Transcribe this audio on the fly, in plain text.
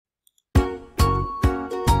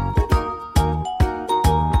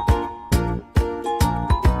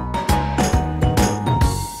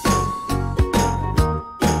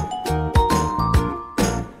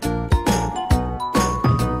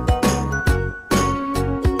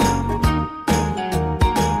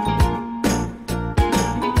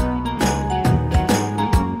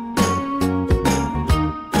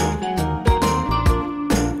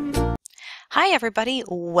Hi everybody,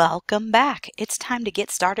 welcome back. It's time to get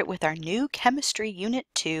started with our new Chemistry Unit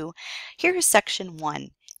 2. Here is Section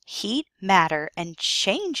 1, Heat, Matter, and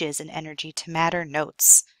Changes in Energy to Matter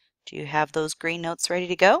Notes. Do you have those green notes ready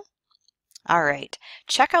to go? All right,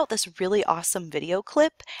 check out this really awesome video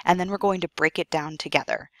clip and then we're going to break it down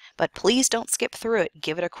together. But please don't skip through it,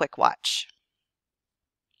 give it a quick watch.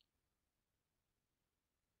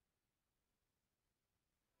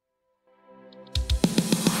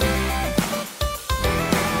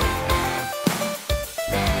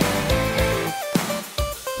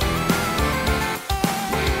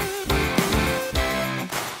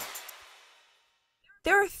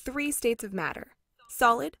 There are three states of matter: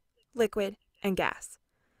 solid, liquid, and gas.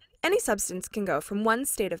 Any substance can go from one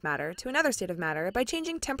state of matter to another state of matter by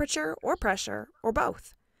changing temperature or pressure or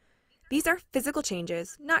both. These are physical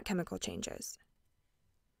changes, not chemical changes.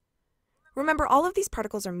 Remember, all of these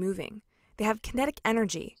particles are moving. They have kinetic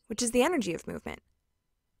energy, which is the energy of movement.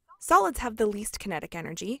 Solids have the least kinetic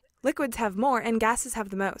energy, liquids have more, and gases have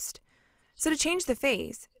the most. So to change the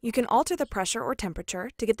phase, you can alter the pressure or temperature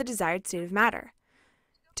to get the desired state of matter.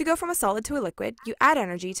 To go from a solid to a liquid, you add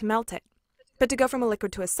energy to melt it. But to go from a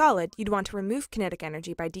liquid to a solid, you'd want to remove kinetic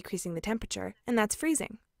energy by decreasing the temperature, and that's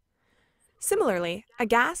freezing. Similarly, a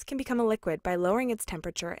gas can become a liquid by lowering its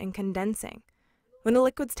temperature and condensing. When a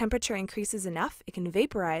liquid's temperature increases enough, it can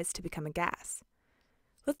vaporize to become a gas.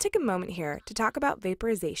 Let's take a moment here to talk about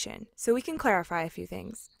vaporization so we can clarify a few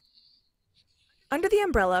things. Under the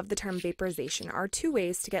umbrella of the term vaporization are two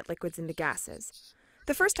ways to get liquids into gases.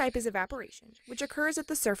 The first type is evaporation, which occurs at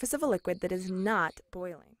the surface of a liquid that is not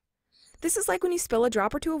boiling. This is like when you spill a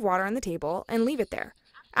drop or two of water on the table and leave it there.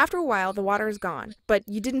 After a while, the water is gone, but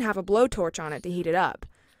you didn't have a blowtorch on it to heat it up.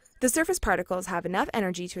 The surface particles have enough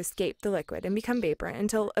energy to escape the liquid and become vapor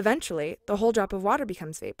until, eventually, the whole drop of water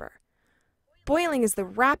becomes vapor. Boiling is the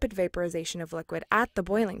rapid vaporization of liquid at the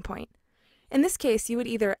boiling point. In this case, you would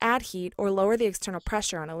either add heat or lower the external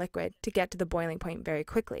pressure on a liquid to get to the boiling point very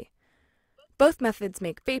quickly. Both methods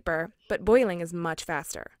make vapor, but boiling is much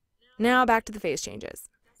faster. Now back to the phase changes.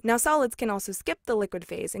 Now solids can also skip the liquid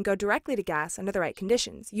phase and go directly to gas under the right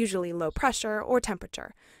conditions, usually low pressure or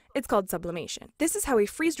temperature. It's called sublimation. This is how we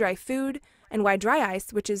freeze dry food and why dry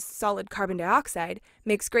ice, which is solid carbon dioxide,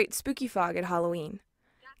 makes great spooky fog at Halloween.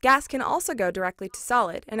 Gas can also go directly to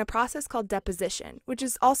solid in a process called deposition, which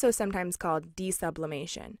is also sometimes called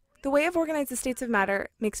desublimation. The way I've organized the states of matter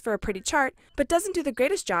makes for a pretty chart, but doesn't do the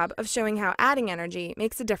greatest job of showing how adding energy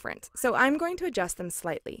makes a difference, so I'm going to adjust them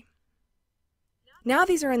slightly. Now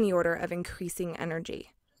these are in the order of increasing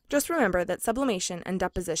energy. Just remember that sublimation and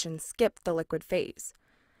deposition skip the liquid phase.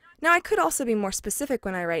 Now I could also be more specific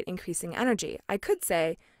when I write increasing energy. I could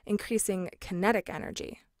say increasing kinetic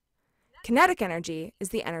energy. Kinetic energy is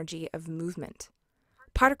the energy of movement.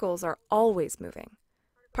 Particles are always moving.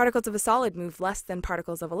 Particles of a solid move less than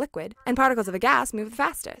particles of a liquid, and particles of a gas move the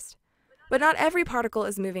fastest. But not every particle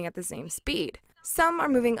is moving at the same speed. Some are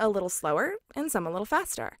moving a little slower, and some a little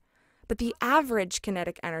faster. But the average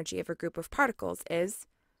kinetic energy of a group of particles is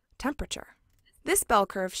temperature. This bell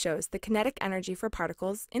curve shows the kinetic energy for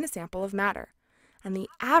particles in a sample of matter, and the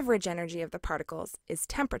average energy of the particles is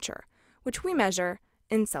temperature, which we measure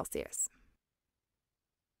in Celsius.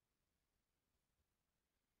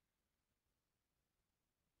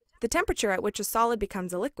 The temperature at which a solid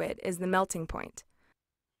becomes a liquid is the melting point.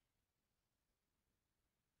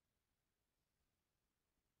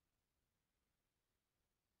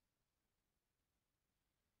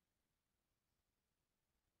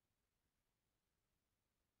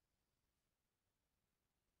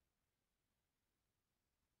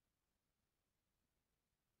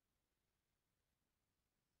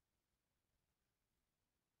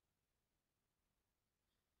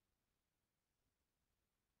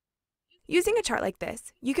 Using a chart like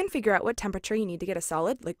this, you can figure out what temperature you need to get a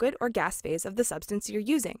solid, liquid, or gas phase of the substance you're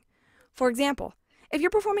using. For example, if you're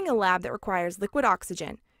performing a lab that requires liquid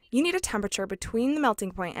oxygen, you need a temperature between the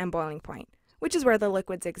melting point and boiling point, which is where the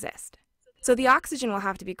liquids exist. So the oxygen will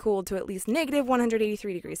have to be cooled to at least negative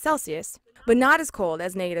 183 degrees Celsius, but not as cold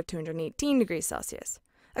as negative 218 degrees Celsius.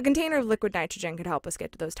 A container of liquid nitrogen could help us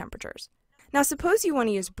get to those temperatures. Now suppose you want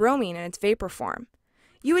to use bromine in its vapor form.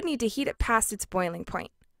 You would need to heat it past its boiling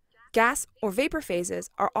point. Gas or vapor phases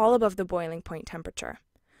are all above the boiling point temperature.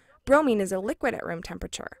 Bromine is a liquid at room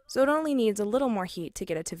temperature, so it only needs a little more heat to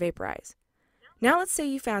get it to vaporize. Now let's say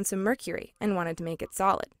you found some mercury and wanted to make it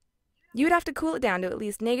solid. You would have to cool it down to at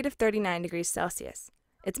least negative 39 degrees Celsius,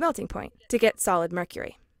 its melting point, to get solid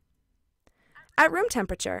mercury. At room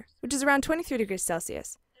temperature, which is around 23 degrees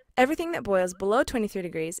Celsius, everything that boils below 23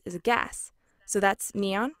 degrees is a gas, so that's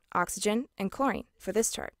neon, oxygen, and chlorine for this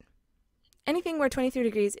chart. Anything where 23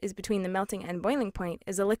 degrees is between the melting and boiling point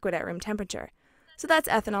is a liquid at room temperature. So that's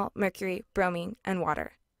ethanol, mercury, bromine, and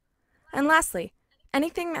water. And lastly,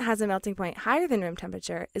 anything that has a melting point higher than room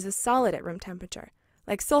temperature is a solid at room temperature,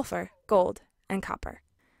 like sulfur, gold, and copper.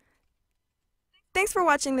 Thanks for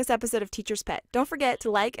watching this episode of Teacher's Pet. Don't forget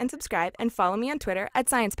to like and subscribe and follow me on Twitter at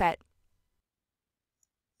SciencePet.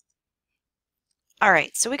 All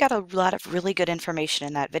right, so we got a lot of really good information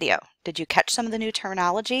in that video. Did you catch some of the new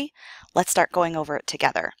terminology? Let's start going over it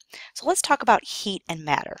together. So let's talk about heat and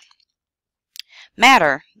matter.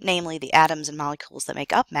 Matter, namely the atoms and molecules that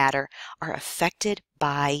make up matter, are affected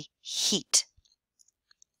by heat.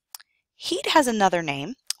 Heat has another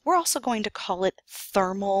name. We're also going to call it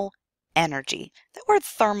thermal energy. That word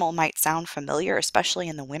thermal might sound familiar, especially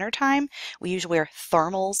in the wintertime. We usually wear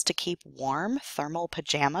thermals to keep warm, thermal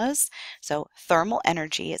pajamas. So thermal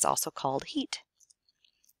energy is also called heat.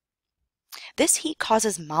 This heat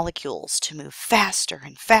causes molecules to move faster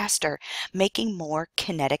and faster, making more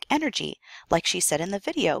kinetic energy. Like she said in the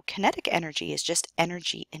video, kinetic energy is just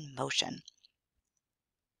energy in motion.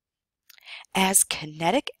 As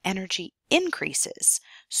kinetic energy increases,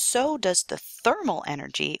 so does the thermal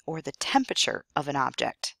energy or the temperature of an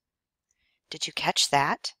object. Did you catch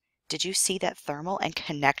that? Did you see that thermal and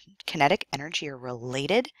kinetic energy are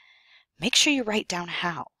related? Make sure you write down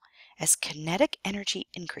how. As kinetic energy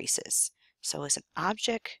increases, so as an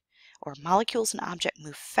object or molecules in an object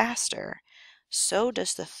move faster, so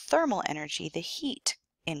does the thermal energy, the heat,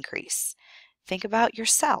 increase. Think about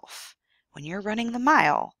yourself. When you're running the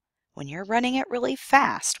mile, when you're running it really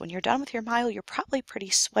fast, when you're done with your mile, you're probably pretty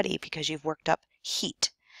sweaty because you've worked up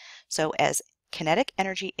heat. So as kinetic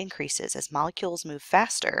energy increases, as molecules move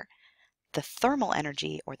faster, the thermal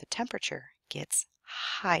energy or the temperature gets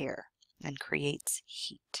higher and creates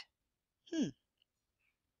heat.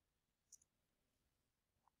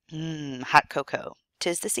 Hot cocoa.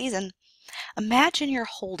 'Tis the season. Imagine you're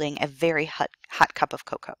holding a very hot cup of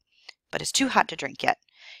cocoa, but it's too hot to drink yet.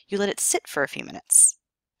 You let it sit for a few minutes.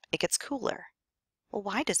 It gets cooler. Well,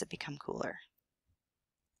 why does it become cooler?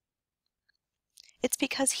 It's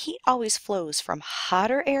because heat always flows from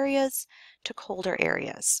hotter areas to colder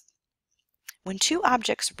areas. When two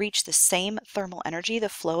objects reach the same thermal energy, the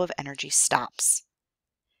flow of energy stops.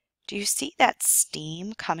 Do you see that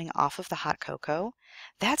steam coming off of the hot cocoa?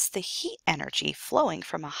 That's the heat energy flowing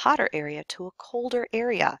from a hotter area to a colder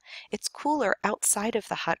area. It's cooler outside of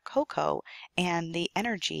the hot cocoa and the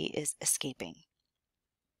energy is escaping.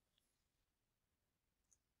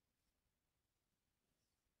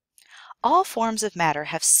 All forms of matter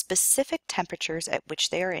have specific temperatures at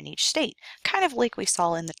which they are in each state, kind of like we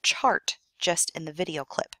saw in the chart just in the video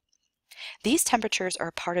clip. These temperatures are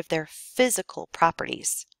a part of their physical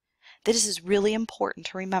properties. This is really important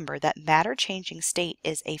to remember that matter changing state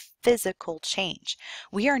is a physical change.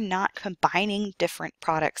 We are not combining different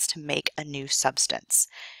products to make a new substance.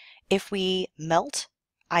 If we melt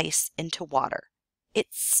ice into water,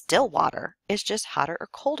 it's still water. It's just hotter or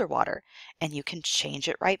colder water, and you can change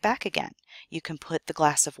it right back again. You can put the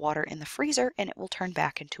glass of water in the freezer and it will turn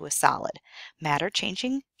back into a solid. Matter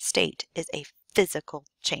changing state is a physical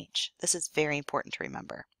change. This is very important to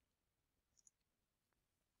remember.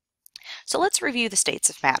 So let's review the states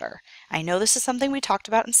of matter. I know this is something we talked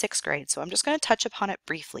about in 6th grade, so I'm just going to touch upon it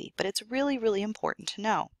briefly, but it's really, really important to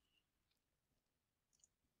know.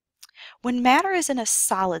 When matter is in a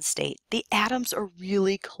solid state, the atoms are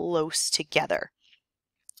really close together.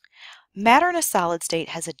 Matter in a solid state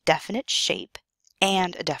has a definite shape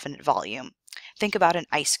and a definite volume. Think about an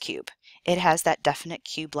ice cube. It has that definite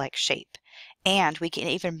cube-like shape. And we can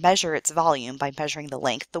even measure its volume by measuring the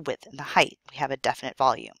length, the width, and the height. We have a definite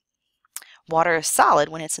volume. Water is solid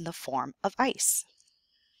when it's in the form of ice.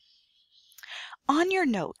 On your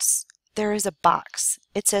notes, there is a box.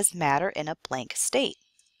 It says matter in a blank state.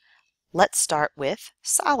 Let's start with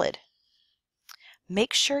solid.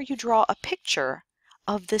 Make sure you draw a picture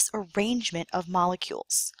of this arrangement of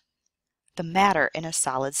molecules, the matter in a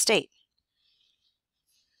solid state.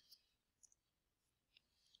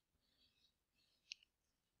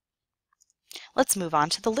 Let's move on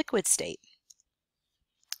to the liquid state.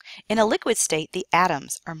 In a liquid state, the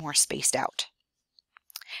atoms are more spaced out.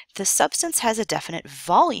 The substance has a definite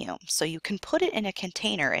volume, so you can put it in a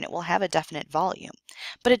container and it will have a definite volume,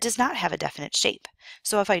 but it does not have a definite shape.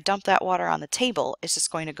 So if I dump that water on the table, it's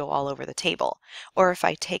just going to go all over the table. Or if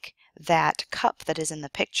I take that cup that is in the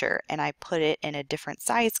picture and I put it in a different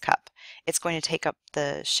size cup, it's going to take up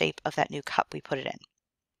the shape of that new cup we put it in.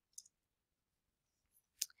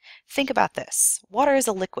 Think about this. Water is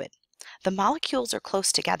a liquid. The molecules are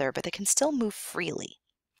close together, but they can still move freely.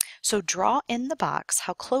 So draw in the box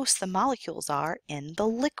how close the molecules are in the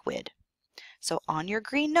liquid. So on your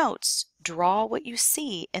green notes, draw what you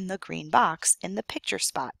see in the green box in the picture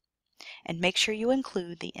spot, and make sure you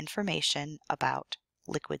include the information about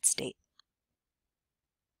liquid state.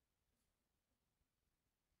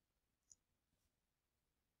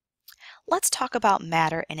 Let's talk about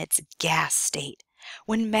matter in its gas state.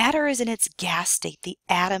 When matter is in its gas state, the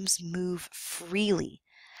atoms move freely.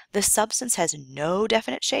 The substance has no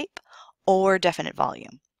definite shape or definite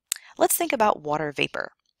volume. Let's think about water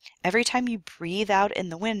vapor. Every time you breathe out in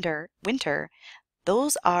the winter,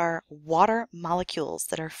 those are water molecules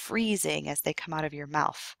that are freezing as they come out of your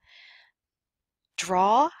mouth.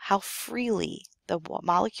 Draw how freely the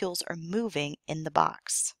molecules are moving in the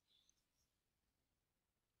box.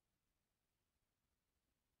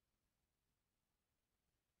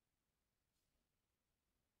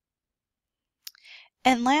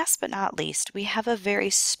 And last but not least, we have a very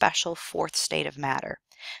special fourth state of matter.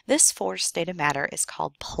 This fourth state of matter is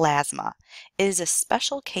called plasma. It is a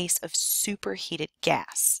special case of superheated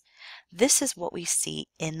gas. This is what we see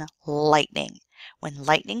in lightning. When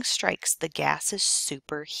lightning strikes, the gas is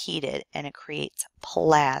superheated and it creates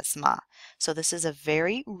plasma. So this is a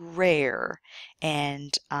very rare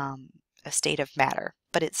and a state of matter,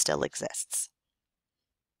 but it still exists.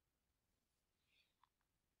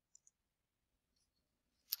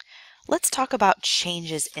 Let's talk about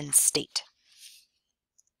changes in state.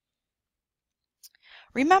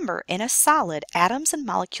 Remember, in a solid, atoms and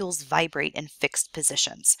molecules vibrate in fixed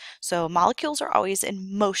positions. So molecules are always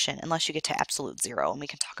in motion unless you get to absolute zero, and we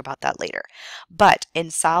can talk about that later. But in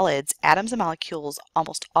solids, atoms and molecules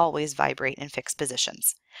almost always vibrate in fixed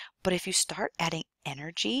positions. But if you start adding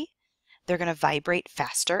energy, they're going to vibrate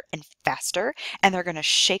faster and faster, and they're going to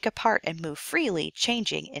shake apart and move freely,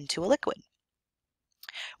 changing into a liquid.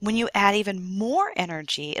 When you add even more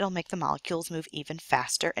energy, it'll make the molecules move even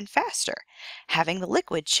faster and faster, having the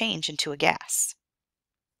liquid change into a gas.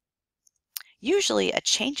 Usually, a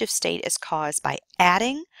change of state is caused by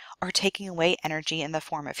adding or taking away energy in the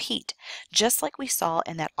form of heat, just like we saw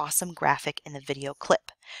in that awesome graphic in the video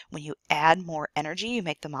clip. When you add more energy, you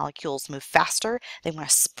make the molecules move faster, they want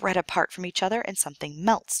to spread apart from each other, and something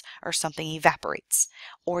melts or something evaporates.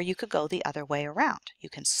 Or you could go the other way around.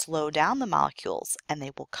 You can slow down the molecules and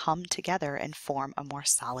they will come together and form a more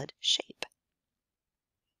solid shape.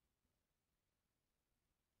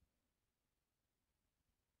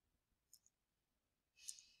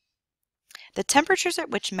 The temperatures at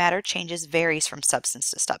which matter changes varies from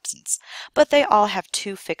substance to substance, but they all have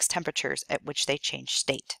two fixed temperatures at which they change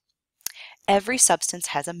state. Every substance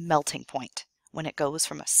has a melting point when it goes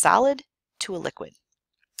from a solid to a liquid.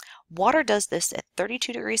 Water does this at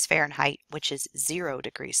 32 degrees Fahrenheit, which is 0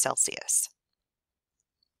 degrees Celsius.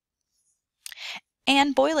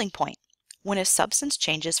 And boiling point, when a substance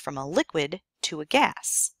changes from a liquid to a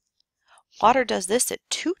gas. Water does this at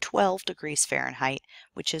 212 degrees Fahrenheit,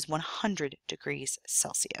 which is 100 degrees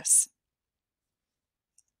Celsius.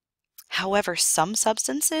 However, some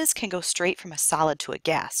substances can go straight from a solid to a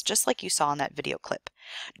gas, just like you saw in that video clip.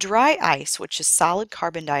 Dry ice, which is solid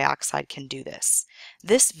carbon dioxide, can do this.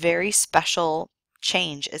 This very special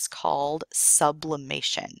change is called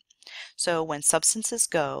sublimation. So when substances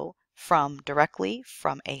go directly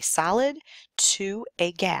from a solid to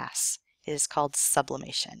a gas, it is called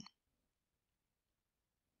sublimation.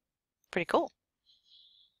 Pretty cool.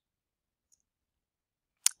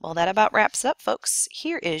 Well, that about wraps it up, folks.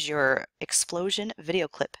 Here is your explosion video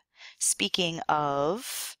clip. Speaking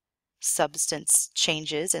of substance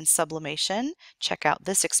changes and sublimation, check out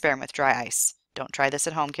this experiment with dry ice. Don't try this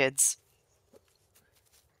at home, kids.